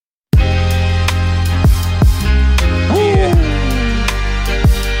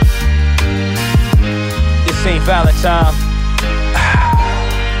St. Valentine.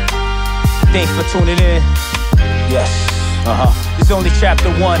 Thanks for tuning in. Yes. This is only chapter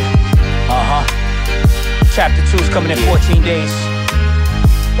 1. Chapter 2 is coming in 14 days.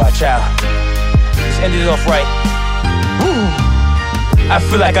 Watch out. Let's end it off right. I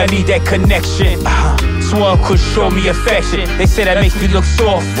feel like I need that connection. Someone could show me affection. They say that makes me look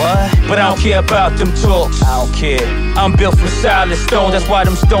soft. What? But I don't care about them talks. I don't care. I'm built from solid stone. That's why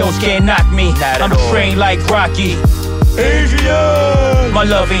them stones can't knock me. I'm trained like Rocky. Adrian! My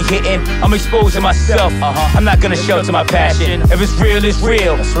love ain't hitting, I'm exposing myself. I'm not gonna shelter my passion. If it's real, it's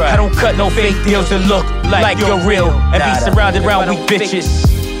real. I don't cut no fake deals to look like you're real. And be surrounded around weak bitches.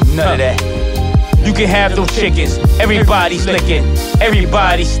 None of that. You can have those chickens. Everybody's licking,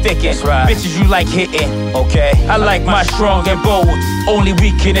 everybody's sticking. Bitches you like hitting, okay? I like my strong and bold, only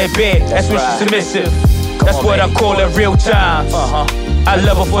weak in that bed. That's when she's submissive. That's what I call it real time. I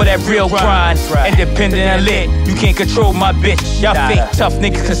love her for that real grind. Independent and lit, you can't control my bitch. Y'all fake tough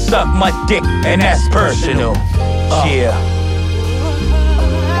niggas can suck my dick, and that's personal. Yeah.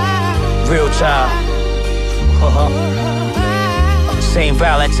 Real time. St.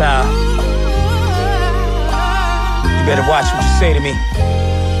 Valentine. You better watch what you say to me.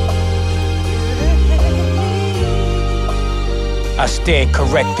 I stand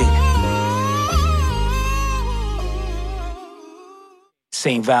corrected.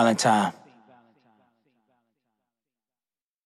 St. Valentine.